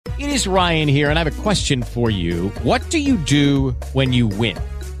It is Ryan here, and I have a question for you. What do you do when you win?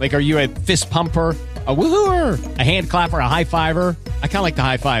 Like, are you a fist pumper, a woohooer, a hand clapper, a high fiver? I kind of like the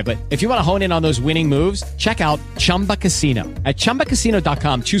high five, but if you want to hone in on those winning moves, check out Chumba Casino. At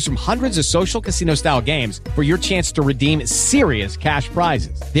ChumbaCasino.com, choose from hundreds of social casino-style games for your chance to redeem serious cash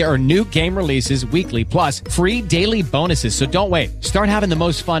prizes. There are new game releases weekly, plus free daily bonuses. So don't wait. Start having the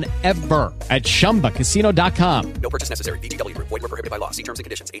most fun ever at ChumbaCasino.com. No purchase necessary. VGW. Void where prohibited by law. See terms and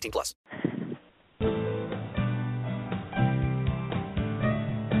conditions. 18 plus.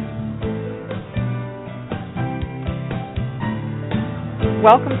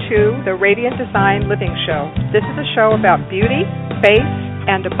 Welcome to the Radiant Design Living Show. This is a show about beauty, space,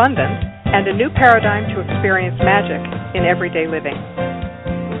 and abundance, and a new paradigm to experience magic in everyday living.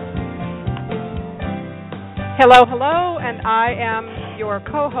 Hello, and I am your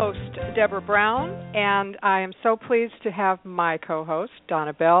co-host, Deborah Brown, and I am so pleased to have my co-host,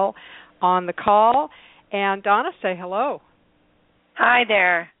 Donna Bell, on the call. And Donna, say hello. Hi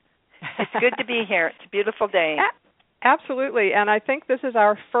there. It's good to be here. It's a beautiful day. Absolutely, and I think this is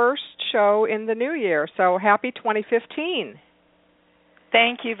our first show in the new year, so happy 2015.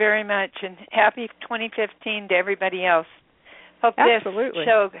 Thank you very much, and happy 2015 to everybody else. Hope Absolutely. This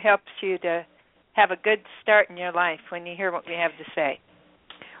show helps you to have a good start in your life when you hear what we have to say.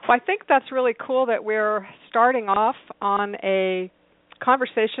 Well, I think that's really cool that we're starting off on a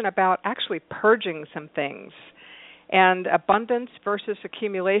conversation about actually purging some things, and abundance versus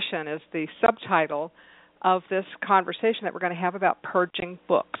accumulation is the subtitle of this conversation that we're going to have about purging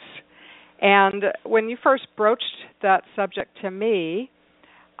books. And when you first broached that subject to me,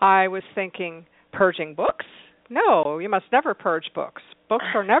 I was thinking, purging books? No, you must never purge books. Books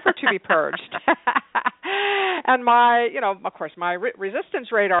are never to be purged. And of course, my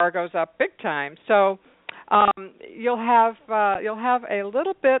resistance radar goes up big time. So you'll have a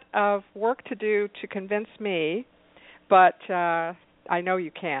little bit of work to do to convince me, but I know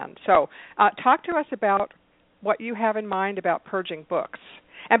you can. So talk to us about what you have in mind about purging books.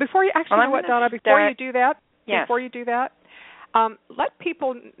 And before you Donna, before you do that, let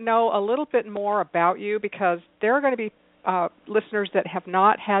people know a little bit more about you, because there are going to be listeners that have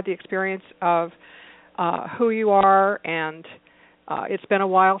not had the experience of who you are, and it's been a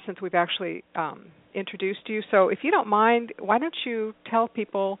while since we've actually introduced you. So if you don't mind, why don't you tell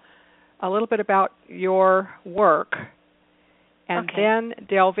people a little bit about your work, and then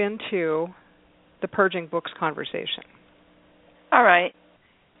delve into the Purging Books conversation. All right.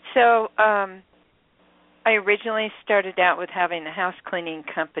 So I originally started out with having a house cleaning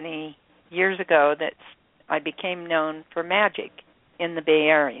company years ago that I became known for magic in the Bay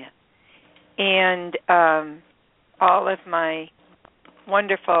Area. And all of my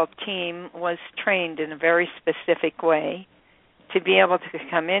wonderful team was trained in a very specific way to be able to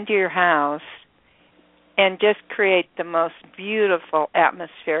come into your house and just create the most beautiful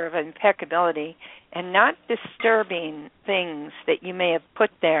atmosphere of impeccability and not disturbing things that you may have put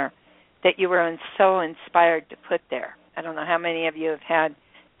there that you were so inspired to put there. I don't know how many of you have had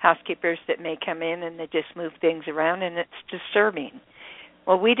housekeepers that may come in and they just move things around and it's disturbing.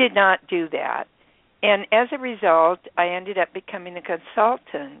 Well, we did not do that. And as a result, I ended up becoming a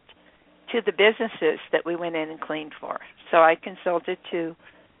consultant to the businesses that we went in and cleaned for. So I consulted to,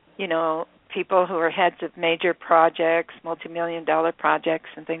 people who are heads of major projects, multi-million-dollar projects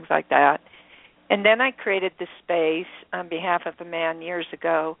and things like that. And then I created this space on behalf of a man years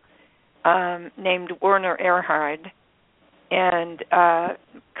ago named Werner Erhard, and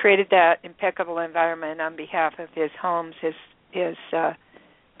created that impeccable environment on behalf of his homes, his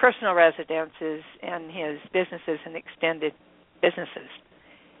personal residences, and his businesses and extended businesses.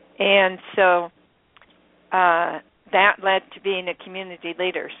 And so that led to being a community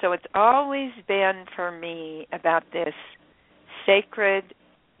leader. So it's always been for me about this sacred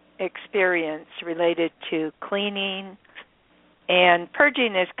experience related to cleaning, and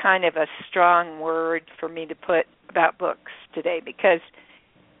purging is kind of a strong word for me to put about books today, because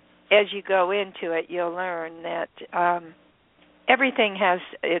as you go into it, you'll learn that everything has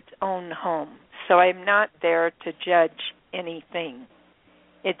its own home. So I'm not there to judge anything.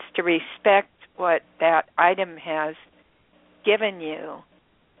 It's to respect what that item has given you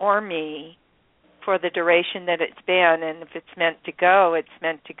or me for the duration that it's been, and if it's meant to go, it's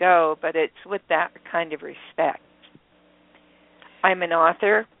meant to go, but it's with that kind of respect. I'm an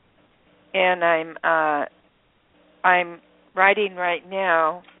author, and I'm writing right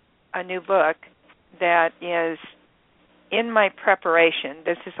now a new book that is in my preparation.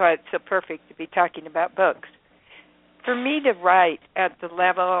 This is why it's so perfect to be talking about books. For me to write at the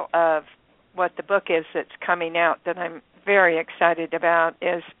level of what the book is that's coming out that I'm very excited about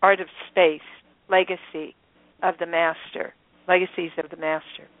is Art of Space, Legacy of the Master, Legacies of the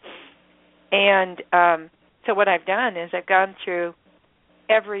Master. And so what I've done is I've gone through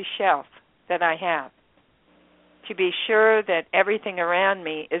every shelf that I have to be sure that everything around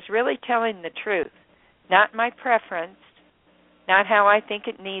me is really telling the truth, not my preference, not how I think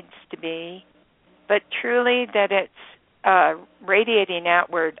it needs to be, but truly that it's radiating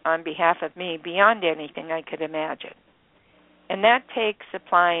outward on behalf of me beyond anything I could imagine. And that takes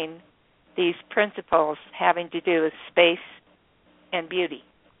applying these principles having to do with space and beauty.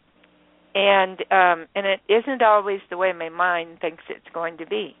 And it isn't always the way my mind thinks it's going to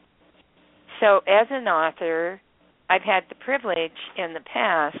be. So as an author, I've had the privilege in the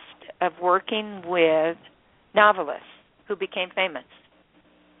past of working with novelists who became famous.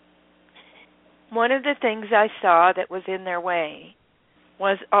 One of the things I saw that was in their way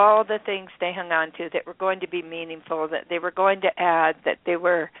was all the things they hung on to that were going to be meaningful, that they were going to add, that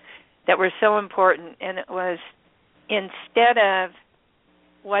were so important. And it was, instead of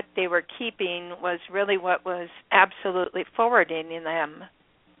what they were keeping was really what was absolutely forwarding in them,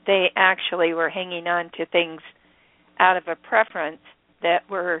 they actually were hanging on to things out of a preference that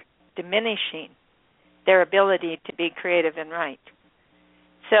were diminishing their ability to be creative and write.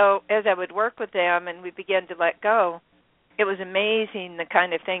 So as I would work with them and we began to let go, it was amazing the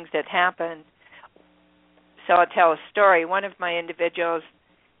kind of things that happened. So I'll tell a story. One of my individuals,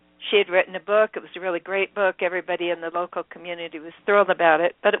 she had written a book. It was a really great book. Everybody in the local community was thrilled about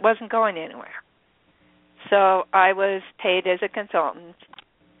it, but it wasn't going anywhere. So I was paid as a consultant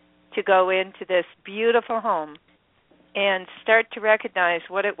to go into this beautiful home and start to recognize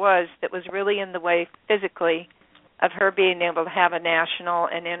what it was that was really in the way physically of her being able to have a national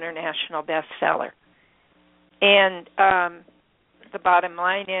and international bestseller. And the bottom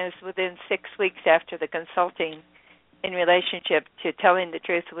line is, within 6 weeks after the consulting in relationship to telling the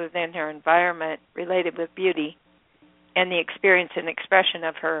truth within her environment related with beauty and the experience and expression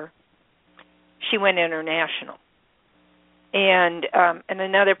of her, she went international. And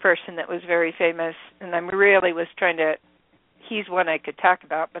another person that was very famous, and I really was trying to, he's one I could talk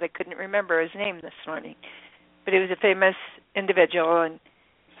about, but I couldn't remember his name this morning. But he was a famous individual,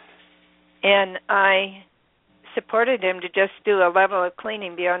 and I supported him to just do a level of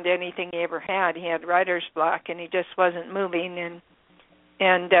cleaning beyond anything he ever had. He had writer's block, and he just wasn't moving.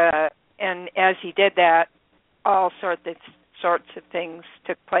 And as he did that, all sorts of things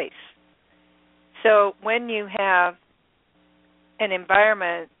took place. So when you have an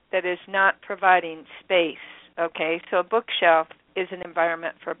environment that is not providing space, okay, so a bookshelf is an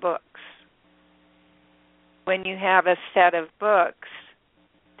environment for books. When you have a set of books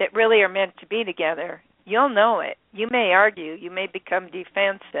that really are meant to be together, you'll know it. You may argue, you may become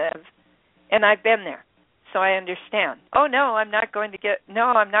defensive, and I've been there, so I understand. Oh, no, I'm not going to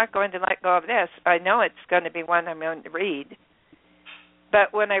let go of this. I know it's going to be one I'm going to read.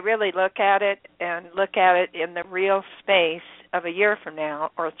 But when I really look at it and look at it in the real space of a year from now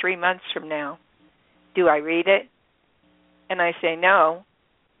or 3 months from now, do I read it? And I say no,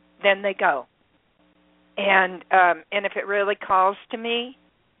 then they go. And if it really calls to me,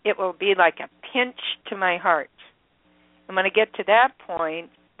 it will be like a pinch to my heart. And when I get to that point,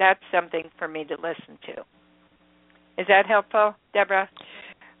 that's something for me to listen to. Is that helpful, Deborah?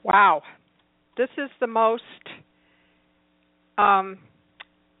 Wow. This is the most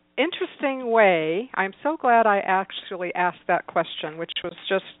interesting way. I'm so glad I actually asked that question, which was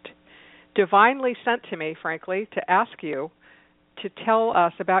just divinely sent to me, frankly, to ask you to tell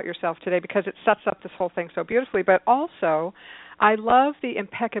us about yourself today, because it sets up this whole thing so beautifully. But also, I love the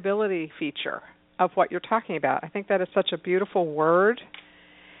impeccability feature of what you're talking about. I think that is such a beautiful word,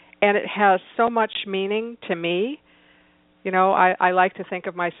 and it has so much meaning to me. You know, I like to think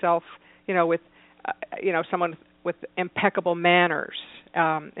of myself, with, someone with impeccable manners,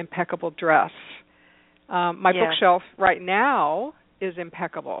 impeccable dress. My bookshelf right now is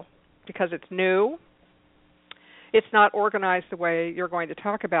impeccable because it's new. It's not organized the way you're going to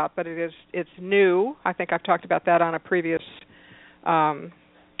talk about, but it's new. I think I've talked about that on a previous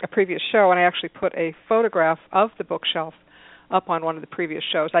show, and I actually put a photograph of the bookshelf up on one of the previous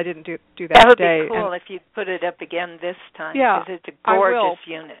shows. I didn't do that today. That would be cool if you put it up again this time, because it's a gorgeous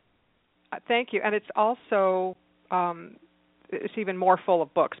unit. Thank you. And it's also, it's even more full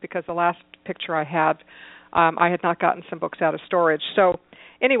of books, because the last picture I had not gotten some books out of storage. So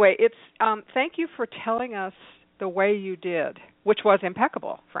anyway, it's thank you for telling us the way you did, which was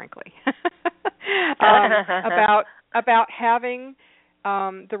impeccable, frankly, about having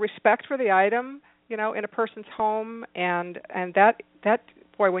the respect for the item, in a person's home, and that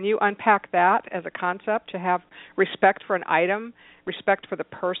boy, when you unpack that as a concept, to have respect for an item, respect for the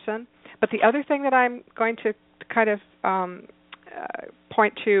person. But the other thing that I'm going to kind of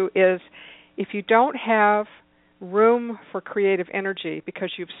point to is if you don't have room for creative energy because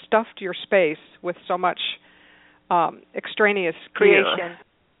you've stuffed your space with so much extraneous creation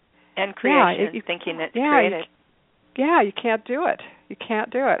and creation, thinking it's creative. You can't do it. You can't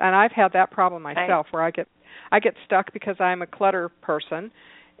do it. And I've had that problem myself where I get stuck because I'm a clutter person,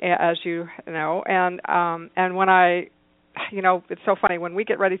 as you know, and when it's so funny when we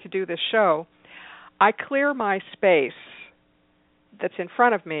get ready to do this show, I clear my space that's in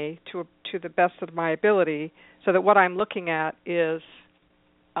front of me to the best of my ability, so that what I'm looking at is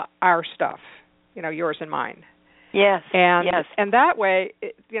our stuff, yours and mine. Yes. And that way,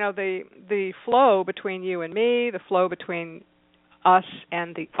 the flow between you and me, the flow between us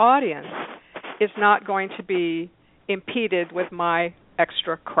and the audience, is not going to be impeded with my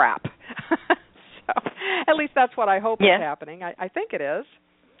extra crap. So, at least that's what I hope is happening. I think it is.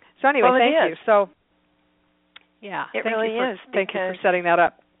 So anyway, thank you. So, it really is. Thank you for setting that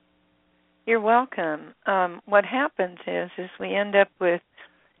up. You're welcome. What happens is we end up with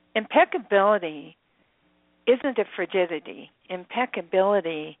impeccability. Isn't a frigidity.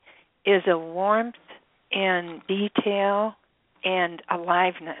 Impeccability is a warmth and detail and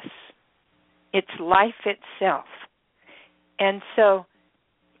aliveness. It's life itself. And so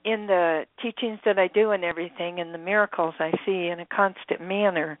in the teachings that I do and everything, and the miracles I see in a constant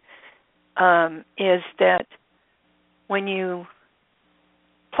manner, is that when you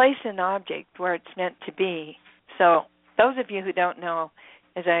place an object where it's meant to be. So those of you who don't know,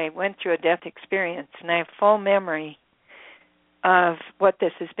 as I went through a death experience, and I have full memory of what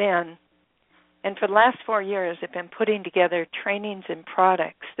this has been. And for the last 4 years, I've been putting together trainings and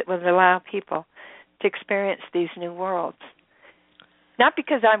products that would allow people to experience these new worlds. Not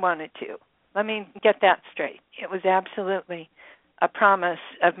because I wanted to. Let me get that straight. It was absolutely a promise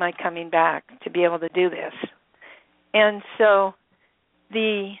of my coming back to be able to do this. And so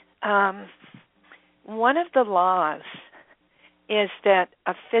one of the laws is that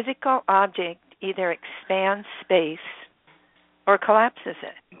a physical object either expands space or collapses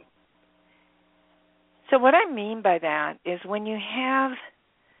it. So what I mean by that is when you have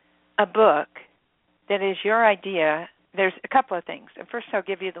a book that is your idea, there's a couple of things. And first I'll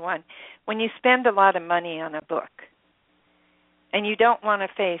give you the one. When you spend a lot of money on a book and you don't want to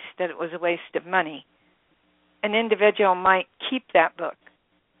face that it was a waste of money, an individual might keep that book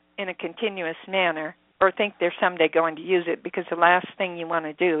in a continuous manner or think they're someday going to use it, because the last thing you want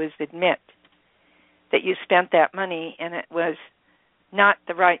to do is admit that you spent that money and it was not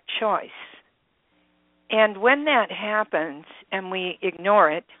the right choice. And when that happens and we ignore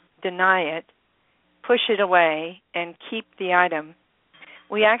it, deny it, push it away, and keep the item,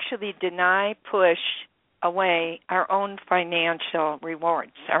 we actually deny, push away our own financial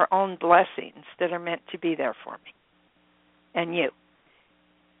rewards, our own blessings that are meant to be there for me and you,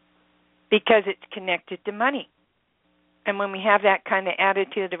 because it's connected to money. And when we have that kind of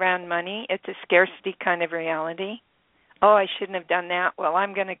attitude around money, it's a scarcity kind of reality. Oh, I shouldn't have done that. Well,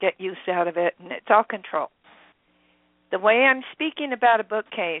 I'm going to get use out of it, and it's all control. The way I'm speaking about a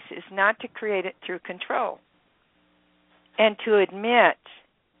bookcase is not to create it through control, and to admit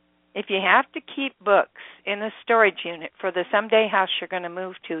if you have to keep books in a storage unit for the someday house you're going to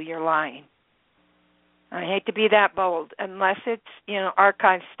move to, you're lying. I hate to be that bold, unless it's,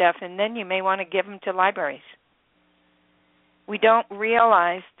 archive stuff, and then you may want to give them to libraries. We don't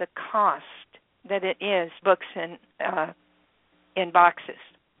realize the cost that it is, books in boxes.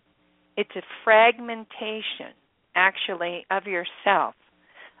 It's a fragmentation, actually, of yourself,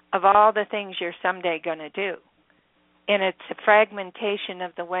 of all the things you're someday going to do. And it's a fragmentation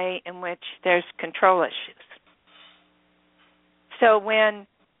of the way in which there's control issues. So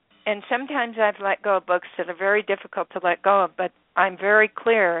and sometimes I've let go of books that are very difficult to let go of, but I'm very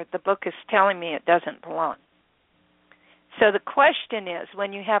clear the book is telling me it doesn't belong. So the question is,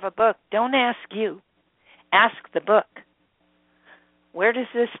 when you have a book, don't ask you, ask the book. Where does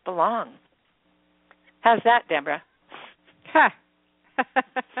this belong? How's that, Deborah?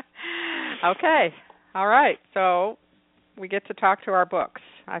 Okay. All right. So we get to talk to our books.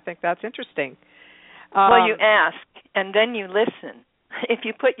 I think that's interesting. Well, you ask, and then you listen. If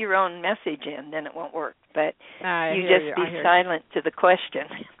you put your own message in, then it won't work. But you just be silent to the question.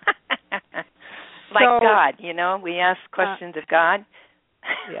 Like God, we ask questions of God.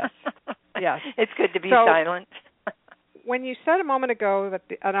 Yes. Yes. It's good to be silent. When you said a moment ago that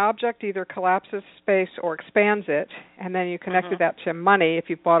an object either collapses space or expands it, and then you connected that to money, if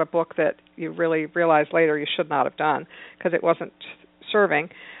you bought a book that you really realized later you should not have done because it wasn't serving.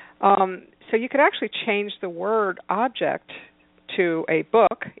 So you could actually change the word object to a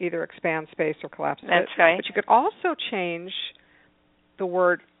book, either expand space or collapse it. That's right. But you could also change the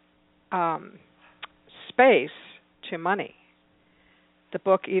word space to money. The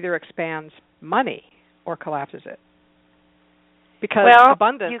book either expands money or collapses it. Because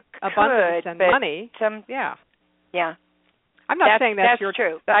abundance and money. Yeah. I'm not saying that's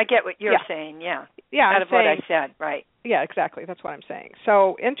true. I get what you're saying. Yeah. Out of what I said, right? Yeah, exactly. That's what I'm saying.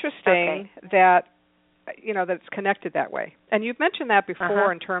 So interesting that that it's connected that way. And you've mentioned that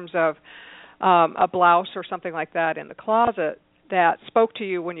before in terms of a blouse or something like that in the closet that spoke to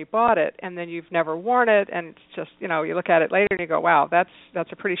you when you bought it, and then you've never worn it, and it's just you look at it later and you go, wow, that's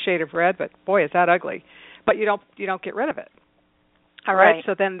a pretty shade of red, but boy, is that ugly. But you don't get rid of it. All right.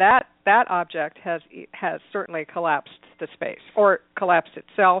 So then that object has certainly collapsed the space, or collapsed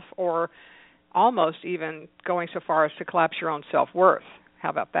itself, or almost even going so far as to collapse your own self-worth. How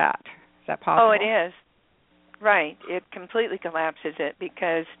about that? Is that possible? Oh, it is. Right. It completely collapses it,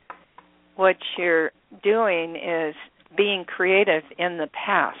 because what you're doing is being creative in the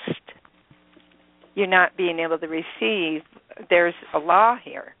past. You're not being able to receive. There's a law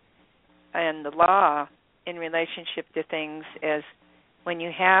here, and the law in relationship to things is when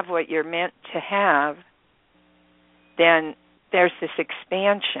you have what you're meant to have, then there's this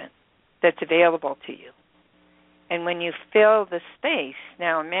expansion that's available to you. And when you fill the space,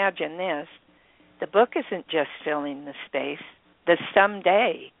 now imagine this, the book isn't just filling the space, the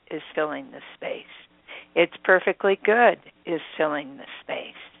someday is filling the space. It's perfectly good is filling the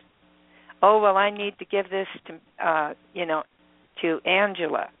space. Oh, well, I need to give this to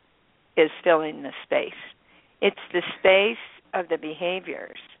Angela is filling the space. It's the space of the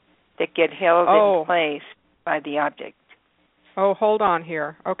behaviors that get held in place by the object. Oh, hold on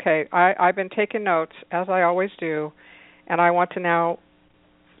here. Okay, I've been taking notes, as I always do, and I want to now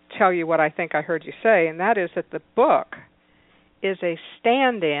tell you what I think I heard you say, and that is that the book is a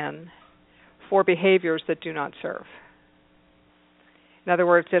stand-in for behaviors that do not serve. In other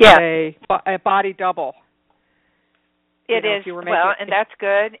words, it's a body double. It is, and that's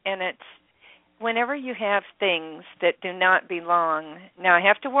good, and it's whenever you have things that do not belong. Now, I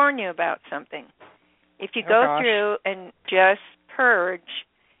have to warn you about something. If you go through and just purge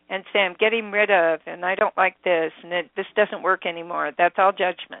and say, I'm getting rid of, and I don't like this, and this doesn't work anymore, that's all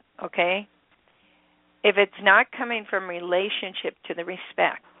judgment, okay? If it's not coming from relationship to the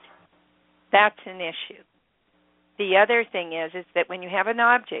respect, that's an issue. The other thing is that when you have an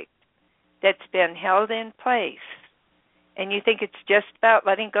object that's been held in place, and you think it's just about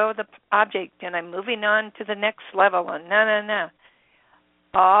letting go of the object and I'm moving on to the next level, and no.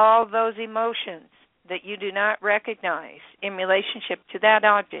 All those emotions that you do not recognize in relationship to that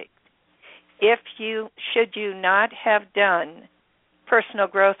object, should you not have done personal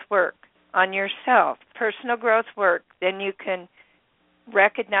growth work on yourself, then you can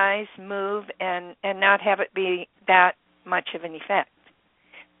recognize, move, and not have it be that much of an effect.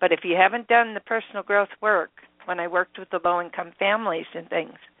 But if you haven't done the personal growth work, when I worked with the low-income families and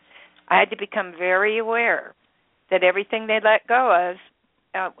things, I had to become very aware that everything they let go of,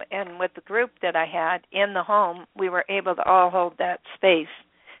 and with the group that I had in the home, we were able to all hold that space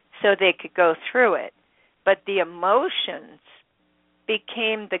so they could go through it. But the emotions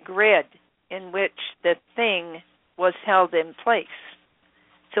became the grid in which the thing was held in place.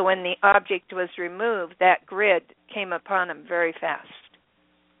 So when the object was removed, that grid came upon them very fast.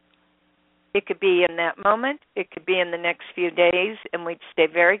 It could be in that moment, it could be in the next few days, and we'd stay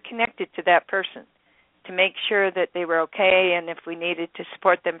very connected to that person to make sure that they were okay, and if we needed to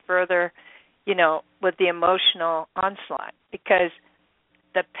support them further, with the emotional onslaught. Because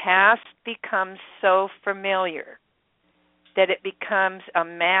the past becomes so familiar that it becomes a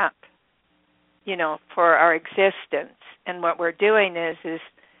map, for our existence. And what we're doing is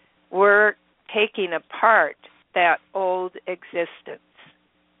we're taking apart that old existence.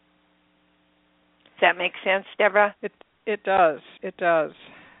 Does that make sense, Deborah? It does. It does.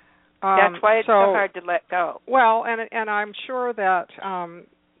 That's why it's so hard to let go. Well, and I'm sure that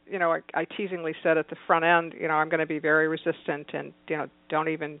I teasingly said at the front end, I'm going to be very resistant, and don't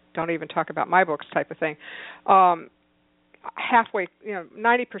even talk about my books type of thing. Halfway,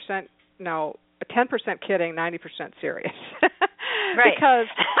 90%, 10% kidding, 90% serious. Right. Because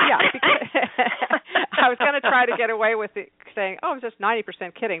I was going to try to get away with it saying, oh, I'm just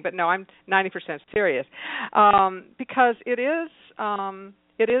 90% kidding, but no, I'm 90% serious. Because it is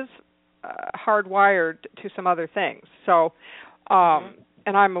hardwired to some other things. So,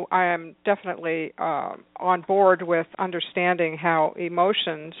 and I am definitely on board with understanding how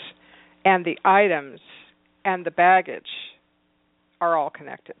emotions and the items and the baggage are all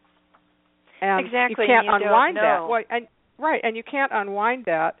connected. And exactly. you can't you unwind don't that. know. Well, and you can't unwind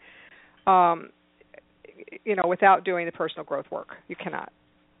that, without doing the personal growth work. You cannot.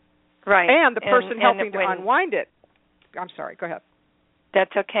 Right. And the person helping to when, unwind it. I'm sorry. Go ahead.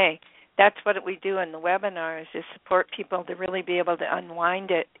 That's okay. That's what we do in the webinars, is support people to really be able to unwind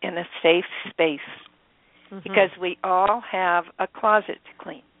it in a safe space, because we all have a closet to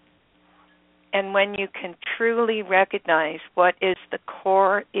clean. And when you can truly recognize what is the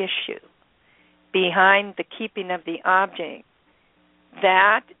core issue behind the keeping of the object,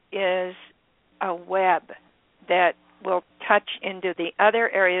 that is a web that will touch into the other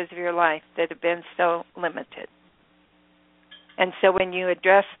areas of your life that have been so limited. And so when you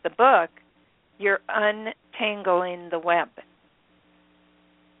address the book, you're untangling the web.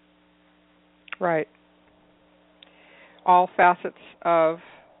 Right. All facets of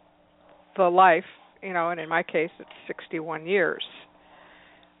the life, and in my case, it's 61 years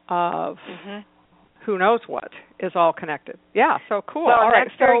of who knows what is all connected. Yeah, so cool. Well, all right,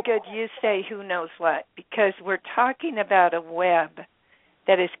 that's very good you say who knows what, because we're talking about a web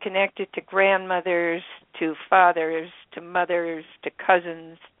that is connected to grandmothers, to fathers, to mothers, to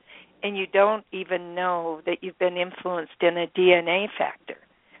cousins, and you don't even know that you've been influenced in a DNA factor.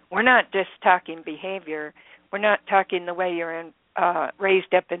 We're not just talking behavior. We're not talking the way you're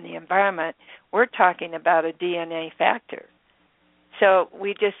raised up in the environment. We're talking about a DNA factor. So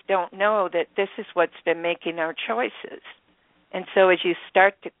we just don't know that this is what's been making our choices. And so as you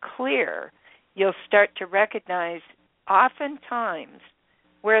start to clear, you'll start to recognize oftentimes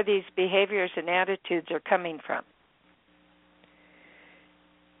where these behaviors and attitudes are coming from.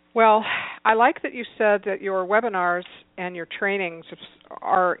 Well, I like that you said that your webinars and your trainings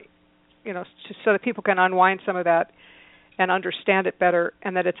are, so that people can unwind some of that and understand it better,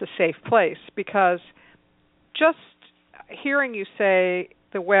 and that it's a safe place. Because just hearing you say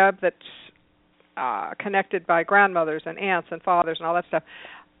the web that's connected by grandmothers and aunts and fathers and all that stuff,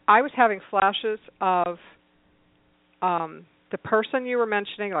 I was having flashes of the person you were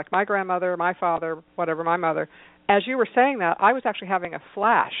mentioning, like my grandmother, my father, whatever, my mother. As you were saying that, I was actually having a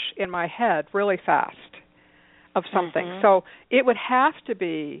flash in my head really fast of something. So it would have to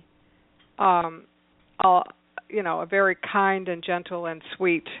be, a very kind and gentle and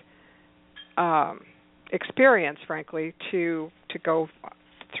sweet experience, frankly, to go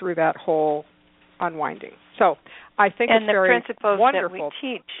through that whole unwinding. So I think it's very principles wonderful that we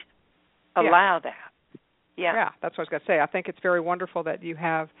teach allow that. Yeah, that's what I was going to say. I think it's very wonderful that you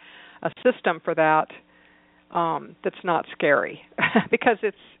have a system for that that's not scary, because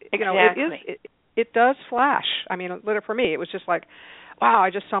it's it does flash. I mean, for me, it was just like, wow, I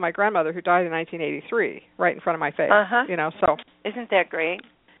just saw my grandmother who died in 1983 right in front of my face. So isn't that great?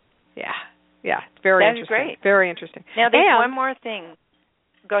 Yeah, it's very That's interesting. Great. Very interesting. Now there's one more thing.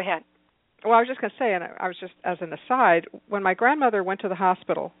 Go ahead. Well, I was just going to say, and I was just as an aside, when my grandmother went to the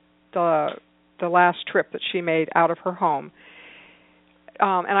hospital, the last trip that she made out of her home,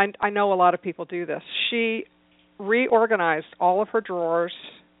 and I know a lot of people do this, she reorganized all of her drawers.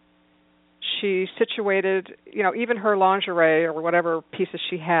 She situated, even her lingerie or whatever pieces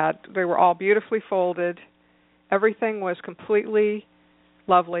she had, they were all beautifully folded. Everything was completely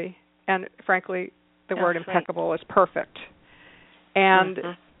lovely, and frankly, the word impeccable is perfect. And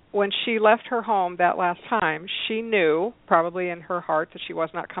when she left her home that last time, she knew, probably in her heart, that she was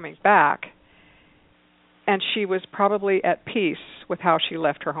not coming back. And she was probably at peace with how she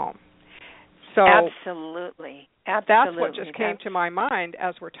left her home. So Absolutely. That's what just came to my mind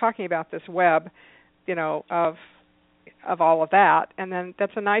as we're talking about this web, of all of that. And then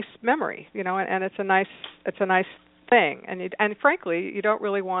that's a nice memory, and it's a nice thing. And frankly, you don't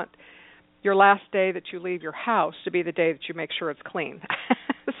really want your last day that you leave your house to be the day that you make sure it's clean.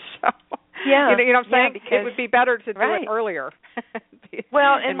 So you know what I'm saying? Because, it would be better to do it earlier.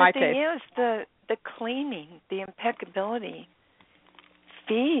 Well, in and my the thing case. is, the cleaning, the impeccability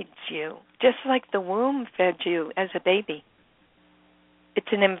feeds you, just like the womb fed you as a baby.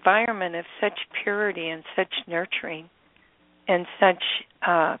 It's an environment of such purity and such nurturing and such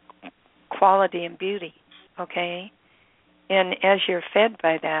quality and beauty, okay? And as you're fed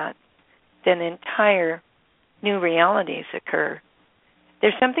by that, then entire new realities occur.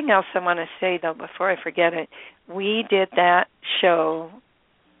 There's something else I want to say, though, before I forget it. We did that show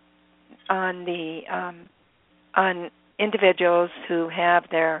on individuals who have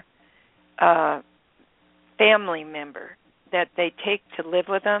their family member that they take to live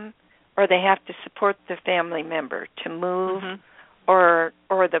with them, or they have to support the family member to move, or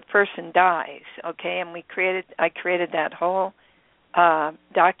the person dies. Okay, and I created that whole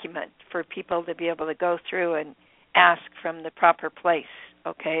document for people to be able to go through ask from the proper place,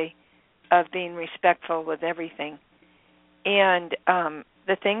 okay, of being respectful with everything. And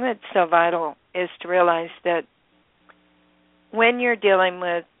the thing that's so vital is to realize that when you're dealing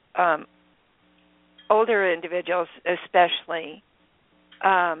with older individuals especially,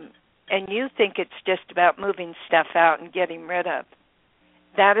 and you think it's just about moving stuff out and getting rid of,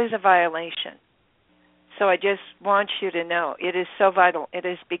 that is a violation. So I just want you to know it is so vital. It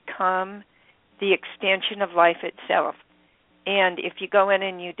has become the extension of life itself. And if you go in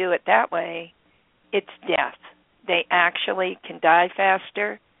and you do it that way, it's death. They actually can die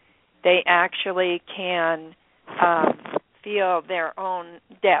faster. They actually can feel their own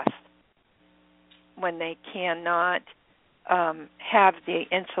death when they cannot have the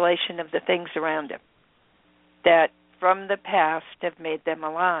insulation of the things around them that from the past have made them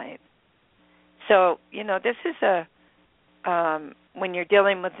alive. So, this is when you're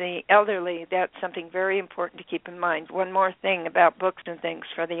dealing with the elderly, that's something very important to keep in mind. One more thing about books and things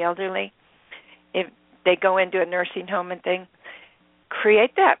for the elderly. If they go into a nursing home and thing,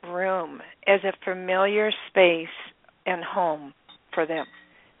 create that room as a familiar space and home for them.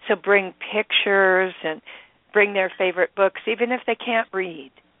 So bring pictures and bring their favorite books, even if they can't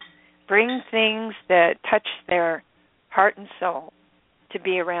read. Bring things that touch their heart and soul to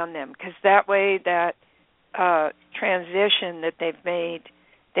be around them, because that way that transition that they've made,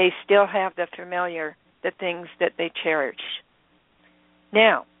 they still have the familiar, the things that they cherish.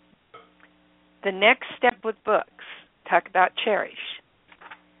 Now, the next step with books, talk about cherish.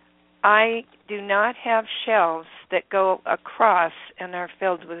 I do not have shelves that go across and are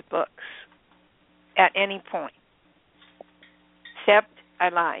filled with books at any point. Except I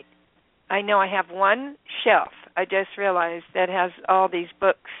lied. I know I have one shelf, I just realized, that has all these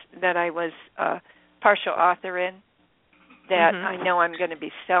books that I was partial author in that I know I'm going to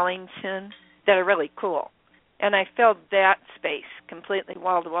be selling soon that are really cool. And I filled that space completely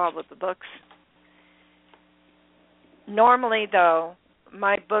wall to wall with the books. Normally, though,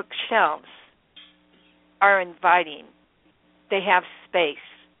 my bookshelves are inviting. They have space.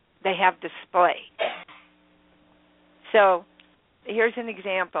 They have display. So here's an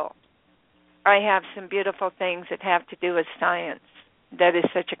example. I have some beautiful things that have to do with science. That is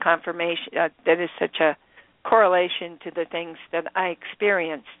such a confirmation, that is such a correlation to the things that I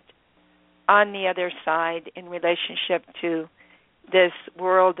experienced on the other side in relationship to this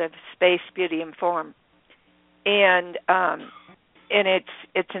world of space, beauty, and form. And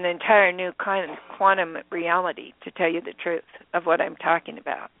it's an entire new kind of quantum reality, to tell you the truth of what I'm talking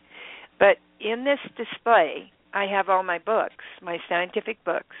about. But in this display, I have all my books, my scientific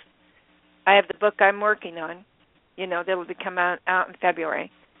books. I have the book I'm working on, that will be come out in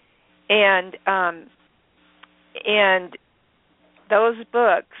February. And those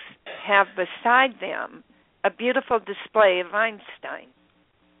books have beside them a beautiful display of Einstein.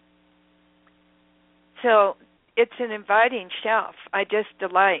 So it's an inviting shelf. I just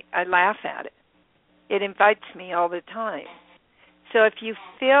delight. I laugh at it. It invites me all the time. So if you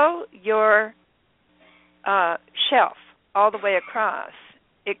fill your shelf all the way across,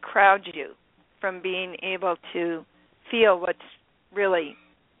 it crowds you from being able to feel what's really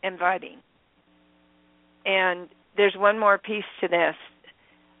inviting. And there's one more piece to this.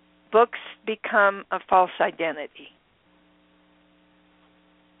 Books become a false identity.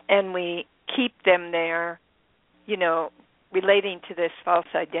 And we keep them there, relating to this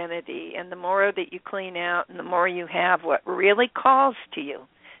false identity. And the more that you clean out and the more you have what really calls to you,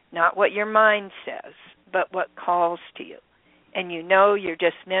 not what your mind says, but what calls to you, and you're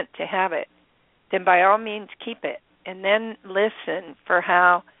just meant to have it, then by all means keep it. And then listen for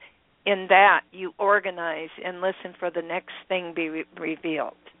how in that you organize and listen for the next thing be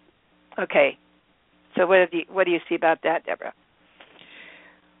revealed. Okay. So what do you see about that, Deborah?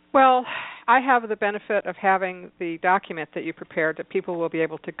 Well, I have the benefit of having the document that you prepared that people will be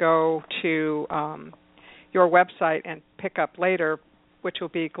able to go to your website and pick up later, which will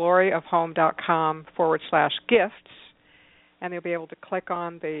be gloryofhome.com/gifts, and they'll be able to click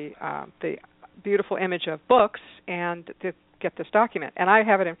on the beautiful image of books and to get this document. And I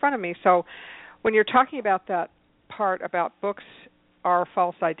have it in front of me. So when you're talking about that part about books are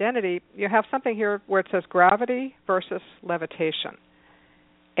false identity, you have something here where it says gravity versus levitation.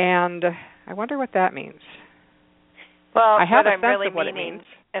 And I wonder what that means. Well, I have what a I'm sense really of what meaning, it means.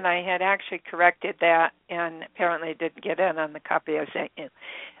 and I had actually corrected that, and apparently didn't get in on the copy I sent you.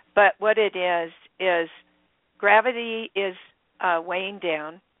 But what it is gravity is weighing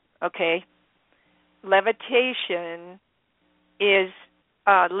down, okay? Levitation is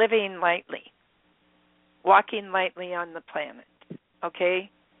living lightly, walking lightly on the planet, okay?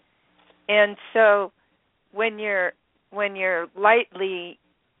 And so when you're lightly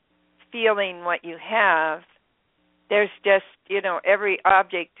feeling what you have, there's just, every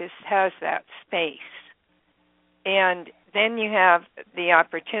object just has that space. And then you have the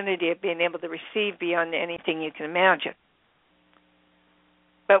opportunity of being able to receive beyond anything you can imagine.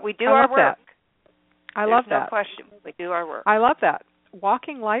 But we do our work. I love that. There's no question. We do our work. I love that.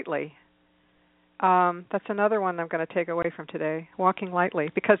 Walking lightly. That's another one I'm going to take away from today. Walking lightly,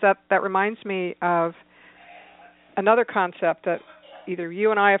 because that reminds me of another concept that either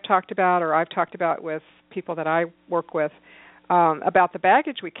you and I have talked about, or I've talked about with people that I work with, about the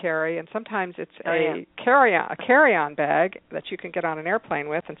baggage we carry. And sometimes it's a carry-on bag that you can get on an airplane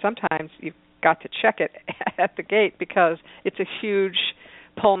with, and sometimes you've got to check it at the gate because it's a huge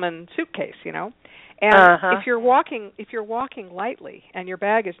Pullman suitcase, And if you're walking lightly and your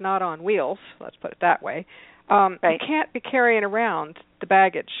bag is not on wheels, let's put it that way, you can't be carrying around the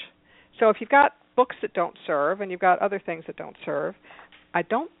baggage. So if you've got books that don't serve and you've got other things that don't serve, I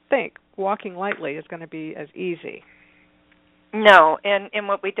don't think walking lightly is going to be as easy. No, and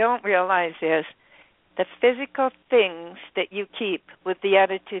what we don't realize is the physical things that you keep with the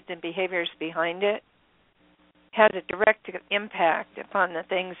attitudes and behaviors behind it has a direct impact upon the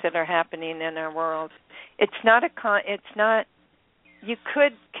things that are happening in our world. It's not you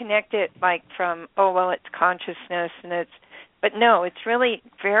could connect it like from, it's consciousness but no, it's really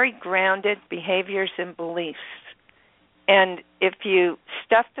very grounded behaviors and beliefs. And if you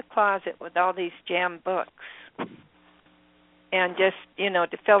stuff the closet with all these jammed books and just,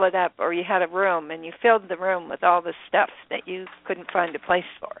 to fill it up, or you had a room and you filled the room with all the stuff that you couldn't find a place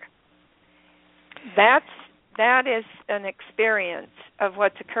for, that is an experience of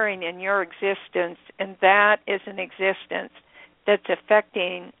what's occurring in your existence, and that is an existence that's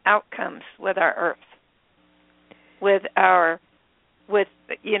affecting outcomes with our earth. If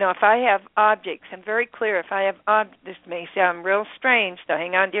I have objects, I'm very clear, if I have this may sound real strange, so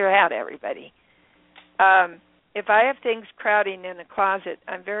hang on to your hat, everybody. If I have things crowding in a closet,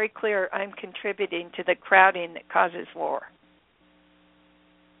 I'm very clear I'm contributing to the crowding that causes war.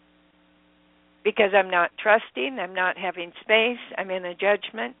 Because I'm not trusting, I'm not having space, I'm in a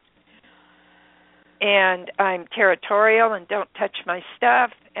judgment, and I'm territorial and don't touch my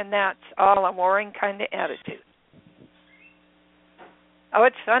stuff, and that's all a warring kind of attitude. Oh,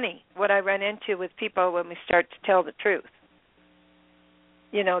 it's funny what I run into with people when we start to tell the truth.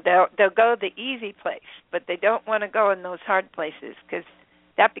 They'll go the easy place, but they don't want to go in those hard places because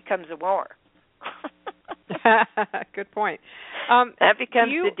that becomes a war. Good point. That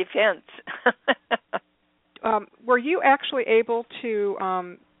becomes the defense. Were you actually able to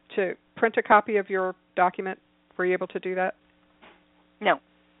print a copy of your document? Were you able to do that? No.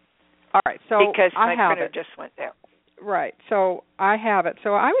 All right. So because my printer it just went down. Right. So I have it.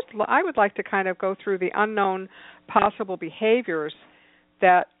 So I would like to kind of go through the unknown possible behaviors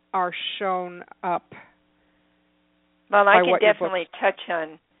that are shown up. Well, I can definitely touch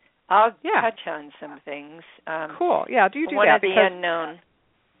on. I'll touch on some things. Cool. Yeah. Do you do one that? One of the unknown.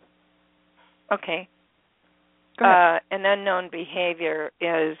 Okay. Go ahead. An unknown behavior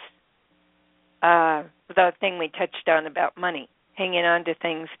is the thing we touched on about money, hanging on to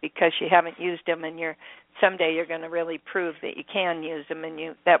things because you haven't used them, and someday you're going to really prove that you can use them,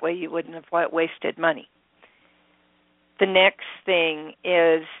 and that way you wouldn't have wasted money. The next thing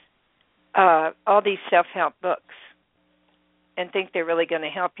is all these self-help books, and think they're really going to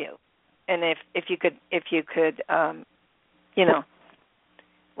help you. And if you could,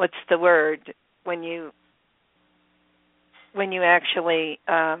 what's the word when you actually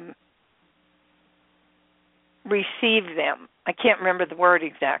receive them? I can't remember the word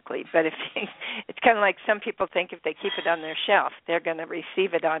exactly, but it's kind of like some people think if they keep it on their shelf, they're going to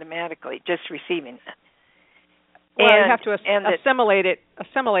receive it automatically, just receiving it. Well, you have to assimilate it.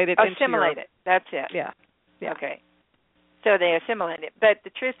 Assimilate it. That's it. Yeah. Okay. So they assimilate it. But the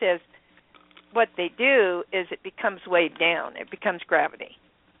truth is, what they do is it becomes weighed down. It becomes gravity.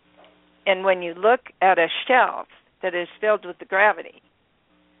 And when you look at a shelf that is filled with the gravity,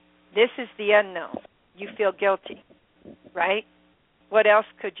 this is the unknown. You feel guilty, right? What else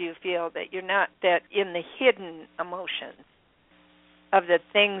could you feel that you're not, that in the hidden emotions of the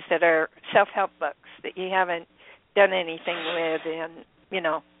things that are self-help books that you haven't done anything with in,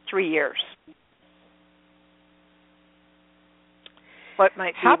 3 years? What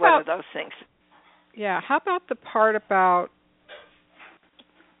might be one of those things? Yeah, how about the part about,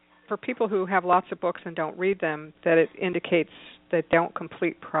 for people who have lots of books and don't read them, that it indicates they don't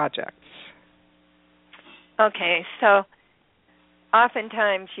complete projects? Okay, so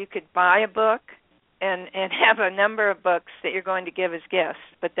oftentimes you could buy a book and have a number of books that you're going to give as gifts,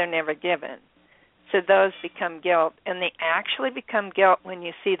 but they're never given. So those become guilt, and they actually become guilt when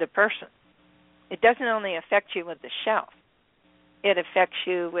you see the person. It doesn't only affect you with the shelf. It affects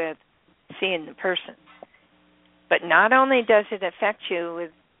you with seeing the person. But not only does it affect you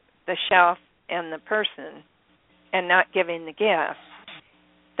with the shelf and the person and not giving the gift,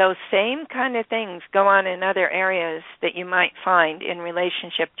 those same kind of things go on in other areas that you might find in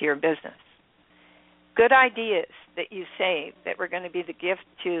relationship to your business. Good ideas that you save that were going to be the gift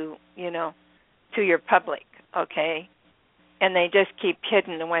to, to your public, okay, and they just keep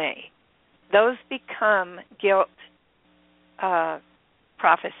hidden away. Those become guilt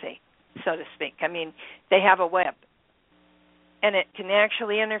prophecy, so to speak. I mean, they have a web, and it can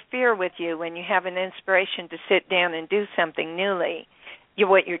actually interfere with you when you have an inspiration to sit down and do something newly.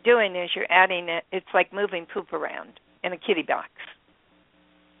 What you're doing is you're adding it. It's like moving poop around in a kitty box.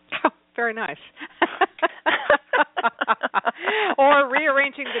 Oh, very nice. Or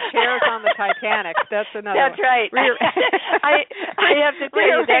rearranging the chairs on the Titanic. That's another. That's right. I have to tell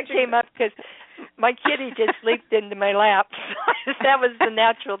you that came up because my kitty just leaped into my lap. That was the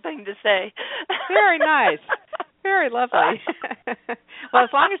natural thing to say. Very nice. Very lovely. Well, as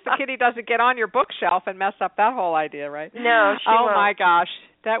long as the kitty doesn't get on your bookshelf and mess up that whole idea, right? No, she Oh, won't. my gosh.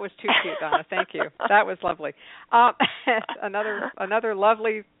 That was too cute, Donna. Thank you. That was lovely. Another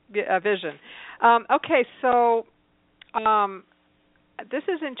lovely vision. Okay, so this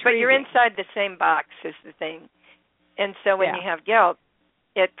is intriguing. But you're inside the same box is the thing. And so when you have guilt,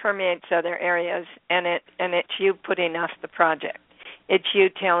 it permeates other areas, and it's you putting off the project. It's you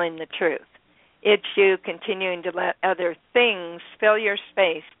telling the truth. It's you continuing to let other things fill your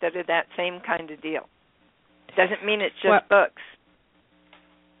space that are that same kind of deal. Doesn't mean it's just books.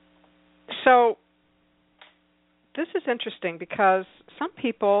 So this is interesting because some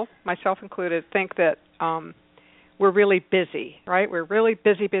people, myself included, think that we're really busy, right? We're really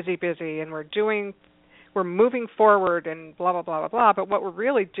busy, and we're moving forward and blah, blah, blah, blah, blah. But what we're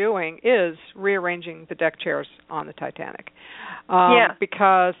really doing is rearranging the deck chairs on the Titanic.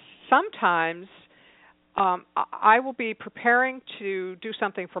 Because sometimes I will be preparing to do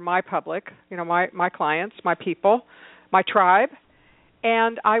something for my public, my clients, my people, my tribe,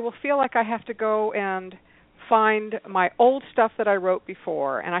 and I will feel like I have to go and find my old stuff that I wrote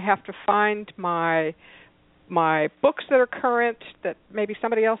before, and I have to find my books that are current that maybe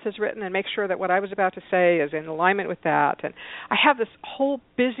somebody else has written and make sure that what I was about to say is in alignment with that. And I have this whole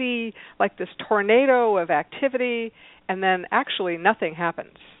busy, like this tornado of activity, and then actually nothing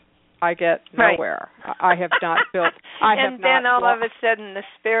happens. I get nowhere. Right. I have not built. And then all of a sudden the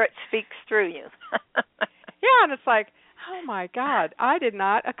Spirit speaks through you. Yeah, and it's like, oh my God, I did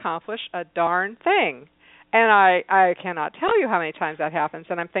not accomplish a darn thing. And I cannot tell you how many times that happens.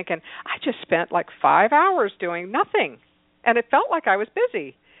 And I'm thinking, I just spent like 5 hours doing nothing. And it felt like I was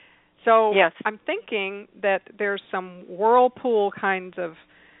busy. So I'm thinking that there's some whirlpool kinds of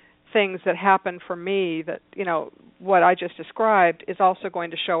things that happen for me that, what I just described is also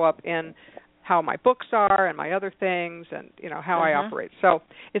going to show up in how my books are and my other things and, how I operate. So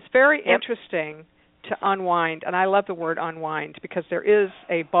it's very interesting to unwind. And I love the word unwind because there is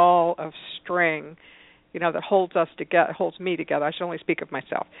a ball of string that holds us together, holds me together. I should only speak of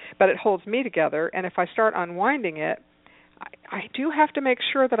myself, but it holds me together. And if I start unwinding it, I do have to make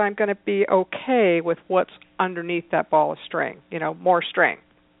sure that I'm going to be okay with what's underneath that ball of string. More string.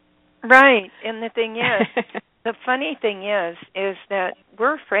 Right. And the thing is, the funny thing is that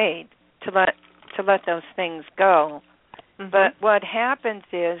we're afraid to let those things go. Mm-hmm. But what happens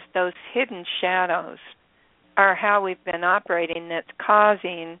is those hidden shadows are how we've been operating that's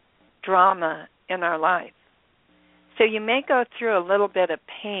causing drama in our life. So you may go through a little bit of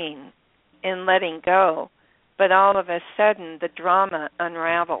pain in letting go, but all of a sudden the drama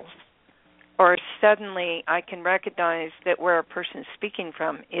unravels. Or suddenly I can recognize that where a person's speaking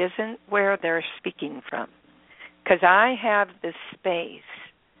from isn't where they're speaking from. Because I have the space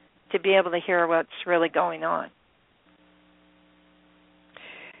to be able to hear what's really going on.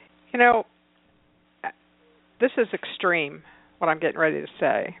 This is extreme, what I'm getting ready to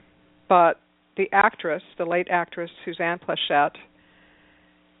say, but the late actress Suzanne Pleshette,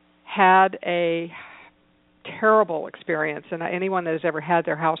 had a terrible experience, and anyone that has ever had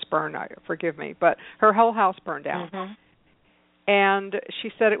their house burned, forgive me, but her whole house burned down. Mm-hmm. And she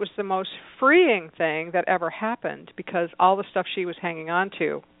said it was the most freeing thing that ever happened because all the stuff she was hanging on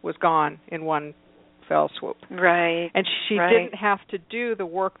to was gone in one fell swoop. Right. And she didn't have to do the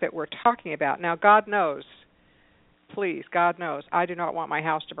work that we're talking about. Now, God knows, please, God knows, I do not want my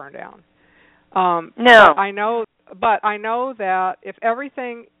house to burn down. No. But I know that if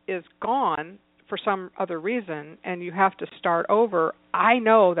everything is gone for some other reason and you have to start over, I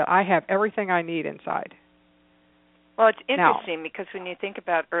know that I have everything I need inside. Well, it's interesting because when you think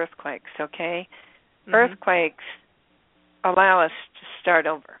about earthquakes, okay, earthquakes allow us to start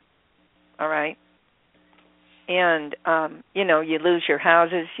over, all right? And, you lose your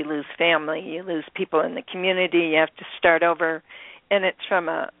houses, you lose family, you lose people in the community, you have to start over. And it's from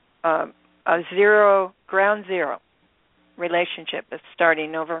a ground zero relationship of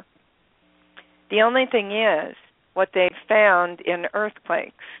starting over. The only thing is, what they've found in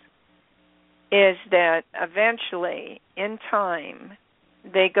earthquakes is that eventually, in time,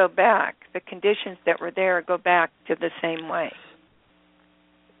 they go back. The conditions that were there go back to the same way.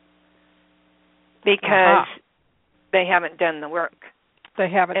 Because they haven't done the work. They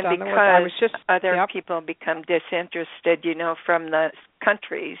haven't done the work. And because other people become disinterested, from the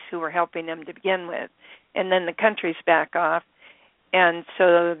countries who were helping them to begin with. And then the countries back off. And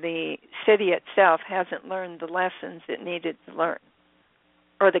so the city itself hasn't learned the lessons it needed to learn.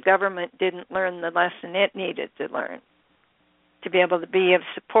 Or the government didn't learn the lesson it needed to learn to be able to be of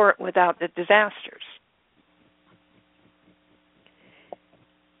support without the disasters.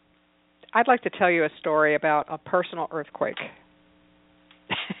 I'd like to tell you a story about a personal earthquake.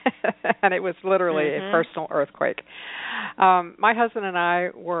 And it was literally a personal earthquake. My husband and I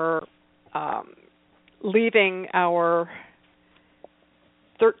were leaving our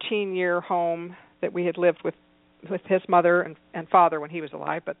 13-year home that we had lived with his mother and father when he was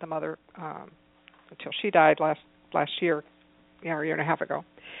alive, but the mother until she died last year, a year and a half ago.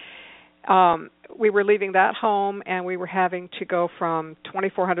 We were leaving that home, and we were having to go from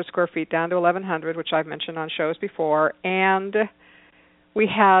 2,400 square feet down to 1,100, which I've mentioned on shows before, and we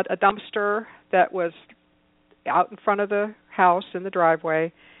had a dumpster that was out in front of the house in the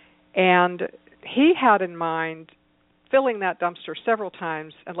driveway, and he had in mind filling that dumpster several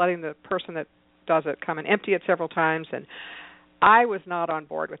times and letting the person that does it come and empty it several times, and I was not on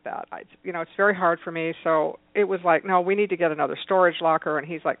board with that. It's very hard for me, so it was like, no, we need to get another storage locker, and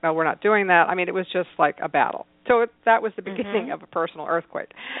he's like, no, we're not doing that. I mean, it was just like a battle. So that was the beginning of a personal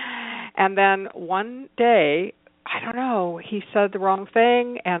earthquake. And then one day, I don't know, he said the wrong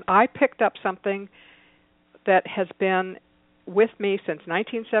thing, and I picked up something that has been with me since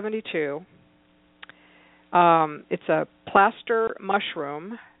 1972. It's a plaster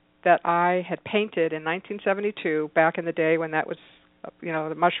mushroom that I had painted in 1972, back in the day when that was,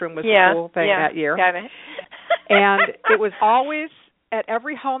 the mushroom was the cool thing that year. Got it. And it was always, at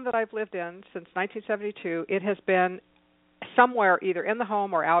every home that I've lived in since 1972, it has been somewhere either in the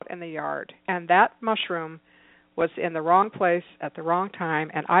home or out in the yard. And that mushroom was in the wrong place at the wrong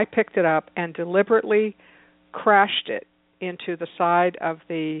time, and I picked it up and deliberately crashed it into the side of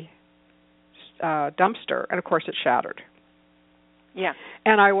the dumpster, and of course it shattered. Yeah.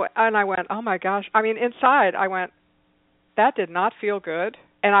 And I went, oh my gosh. I mean, inside I went, that did not feel good.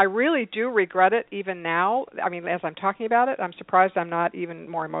 And I really do regret it even now. I mean, as I'm talking about it, I'm surprised I'm not even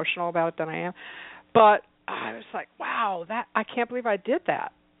more emotional about it than I am. But I was like, wow, I can't believe I did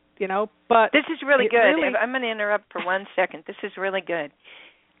that. But this is really good. I'm going to interrupt for 1 second. This is really good.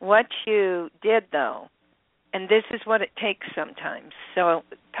 What you did, though, and this is what it takes sometimes. So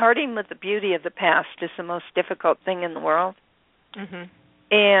parting with the beauty of the past is the most difficult thing in the world. Mm-hmm.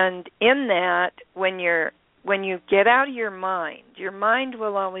 And in that, when you get out of your mind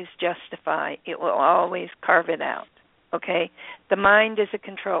will always justify. It will always carve it out. Okay? The mind is a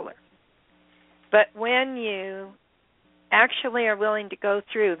controller. But when you actually are willing to go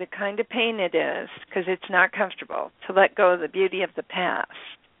through the kind of pain it is, because it's not comfortable, to let go of the beauty of the past,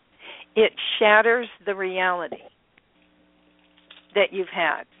 it shatters the reality that you've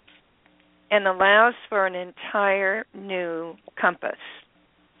had and allows for an entire new compass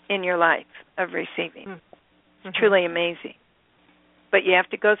in your life of receiving. Mm-hmm. It's truly amazing. But you have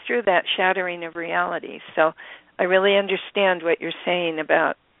to go through that shattering of reality. So I really understand what you're saying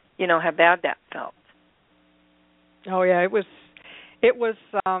about, how bad that felt. Oh yeah, it was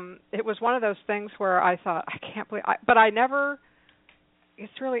one of those things where I thought, I can't believe, but I never.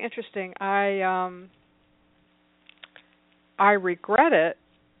 It's really interesting. I regret it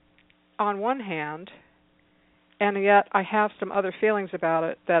on one hand, and yet I have some other feelings about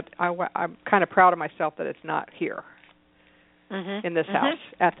it that I'm kind of proud of myself that it's not here in this house,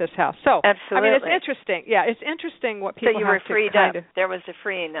 at this house. So, absolutely. I mean, it's interesting. Yeah, it's interesting what people have to So you were freed up. There was a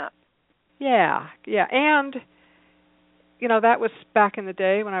freeing up. Yeah, and that was back in the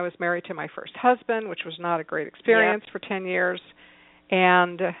day when I was married to my first husband, which was not a great experience for 10 years.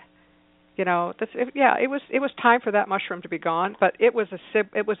 And it was time for that mushroom to be gone, but it was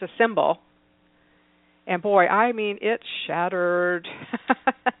a symbol. And boy, I mean, it shattered.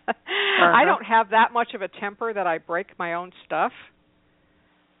 I don't have that much of a temper that I break my own stuff.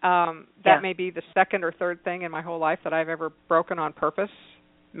 That may be the second or third thing in my whole life that I've ever broken on purpose.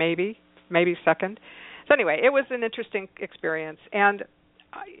 Maybe second. So anyway, it was an interesting experience, and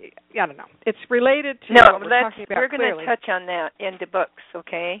I don't know. It's related to what we're talking about. We're going to touch on that in the books,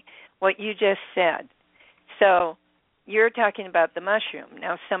 okay? What you just said. So you're talking about the mushroom.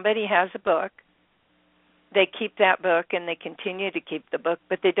 Now, somebody has a book. They keep that book, and they continue to keep the book,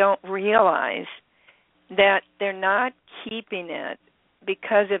 but they don't realize that they're not keeping it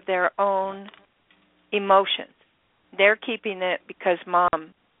because of their own emotions. They're keeping it because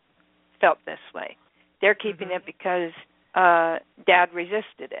Mom felt this way. They're keeping it because Dad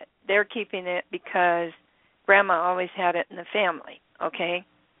resisted it. They're keeping it because Grandma always had it in the family, okay?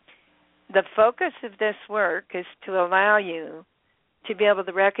 The focus of this work is to allow you to be able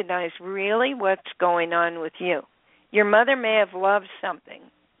to recognize really what's going on with you. Your mother may have loved something,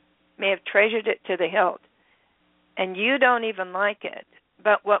 may have treasured it to the hilt, and you don't even like it.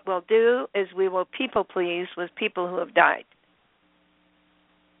 But what we'll do is we will people please with people who have died.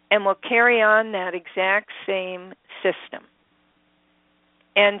 And we'll carry on that exact same system.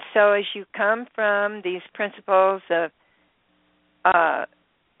 And so as you come from these principles of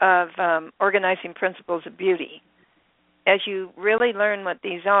organizing principles of beauty, as you really learn what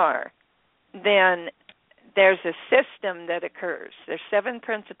these are, then there's a system that occurs. There's 7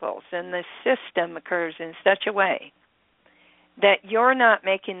 principles, and the system occurs in such a way that you're not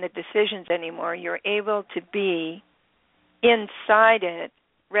making the decisions anymore. You're able to be inside it,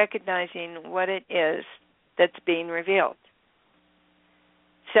 recognizing what it is that's being revealed.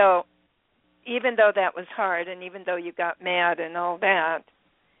 So even though that was hard, and even though you got mad and all that,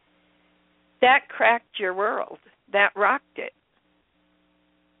 that cracked your world. That rocked it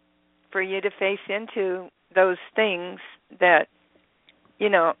for you to face into those things that,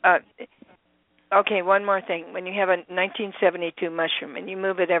 okay, one more thing. When you have a 1972 mushroom and you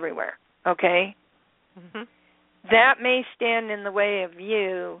move it everywhere, okay, that may stand in the way of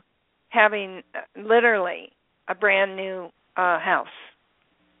you having literally a brand new house.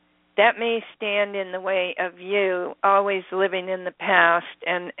 That may stand in the way of you always living in the past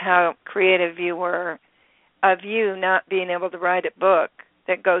and how creative you were, of you not being able to write a book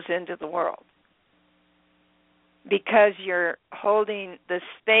that goes into the world. Because you're holding the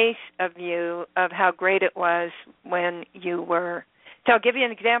space of you of how great it was when you were. So I'll give you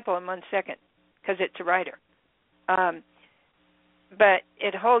an example in 1 second, because it's a writer. But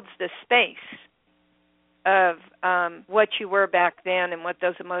it holds the space of what you were back then and what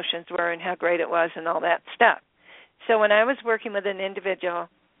those emotions were and how great it was and all that stuff. So when I was working with an individual,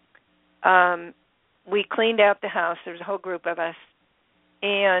 we cleaned out the house. There was a whole group of us.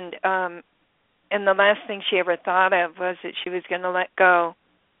 And the last thing she ever thought of was that she was going to let go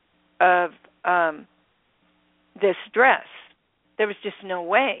of this dress. There was just no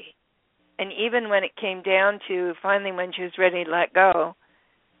way. And even when it came down to finally when she was ready to let go,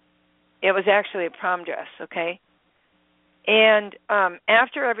 it was actually a prom dress, okay? And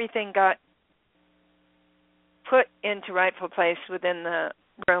after everything got put into rightful place within the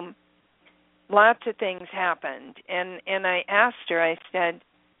room, lots of things happened. And I asked her, I said,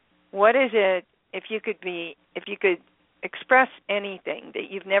 what is it, if you could express anything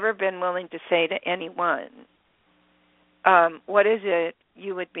that you've never been willing to say to anyone, what is it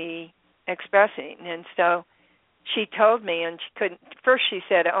you would be expressing? And so she told me, and she couldn't. First she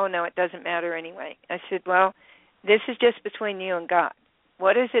said, oh, no, it doesn't matter anyway. I said, well, this is just between you and God.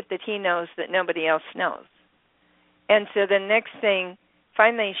 What is it that he knows that nobody else knows? And so the next thing,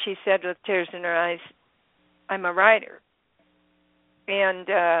 finally she said with tears in her eyes, I'm a writer. And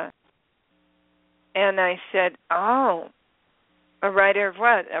I said, oh, a writer of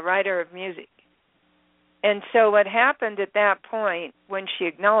what? A writer of music. And so what happened at that point when she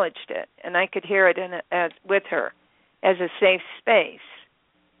acknowledged it, and I could hear it with her as a safe space,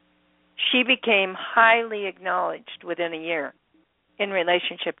 she became highly acknowledged within a year in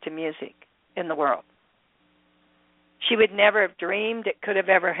relationship to music in the world. She would never have dreamed it could have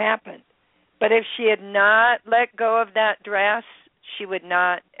ever happened. But if she had not let go of that dress, she would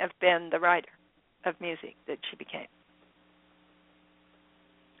not have been the writer of music that she became.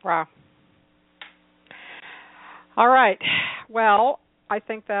 Wow. All right. Well, I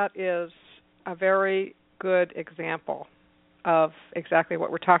think that is a very good example of exactly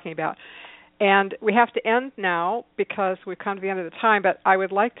what we're talking about. And we have to end now because we've come to the end of the time, but I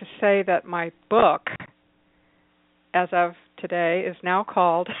would like to say that my book, as of today, is now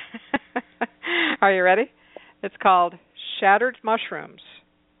called, are you ready? It's called Shattered Mushrooms,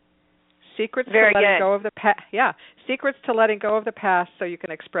 Secrets Very to letting good. go of the past. Yeah, secrets to letting go of the past so you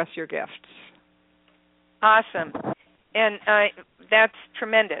can express your gifts. Awesome. And that's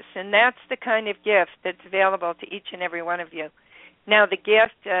tremendous. And that's the kind of gift that's available to each and every one of you. Now, the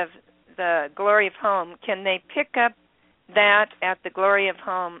gift of the Glory of Home, can they pick up that at the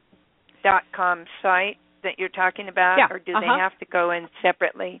gloryofhome.com site that you're talking about? Yeah. Or do they have to go in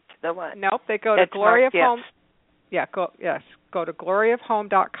separately to the one? Nope, they go to that's Glory of marked Home. gifts? Yeah, go to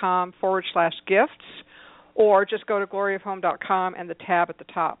gloryofhome.com/gifts, or just go to gloryofhome.com and the tab at the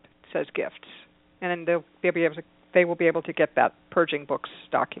top says gifts, and then they will be able to get that Purging Books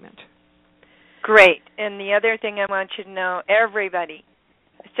document. Great. And the other thing I want you to know, everybody,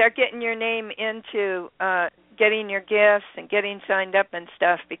 start getting your name into getting your gifts and getting signed up and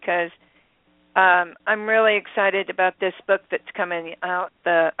stuff, because I'm really excited about this book that's coming out,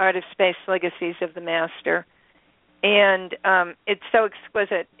 The Art of Space Legacies of the Master. And it's so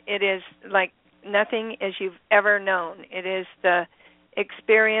exquisite. It is like nothing as you've ever known. It is the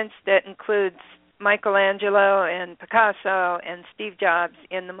experience that includes Michelangelo and Picasso and Steve Jobs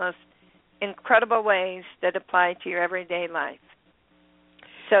in the most incredible ways that apply to your everyday life.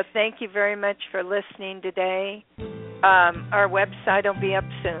 So thank you very much for listening today. Our website will be up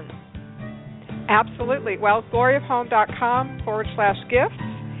soon. Absolutely. Well, gloryofhome.com/gifts,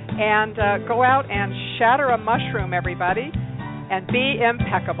 and go out and shatter a mushroom, everybody, and be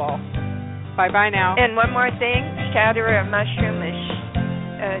impeccable. Bye-bye now. And one more thing, shatter a mushroom is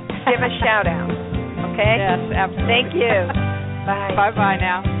give a shout out. Okay? Yes, absolutely. Thank you. Bye. Bye-bye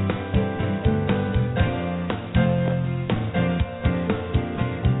now.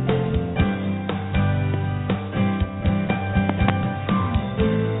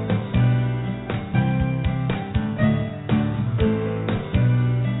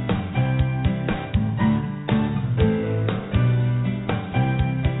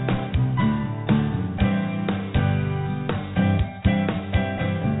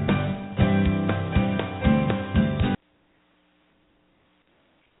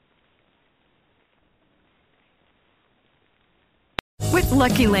 With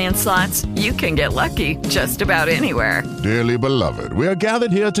Lucky Land Slots, you can get lucky just about anywhere. Dearly beloved, we are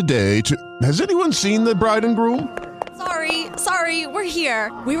gathered here today to... Has anyone seen the bride and groom? Sorry, we're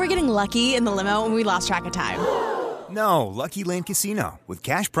here. We were getting lucky in the limo and we lost track of time. No, Lucky Land Casino, with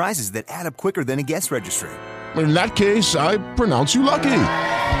cash prizes that add up quicker than a guest registry. In that case, I pronounce you lucky.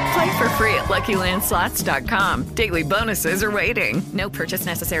 Play for free at LuckyLandSlots.com. Daily bonuses are waiting. No purchase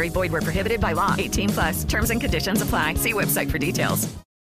necessary. Void where prohibited by law. 18+. Terms and conditions apply. See website for details.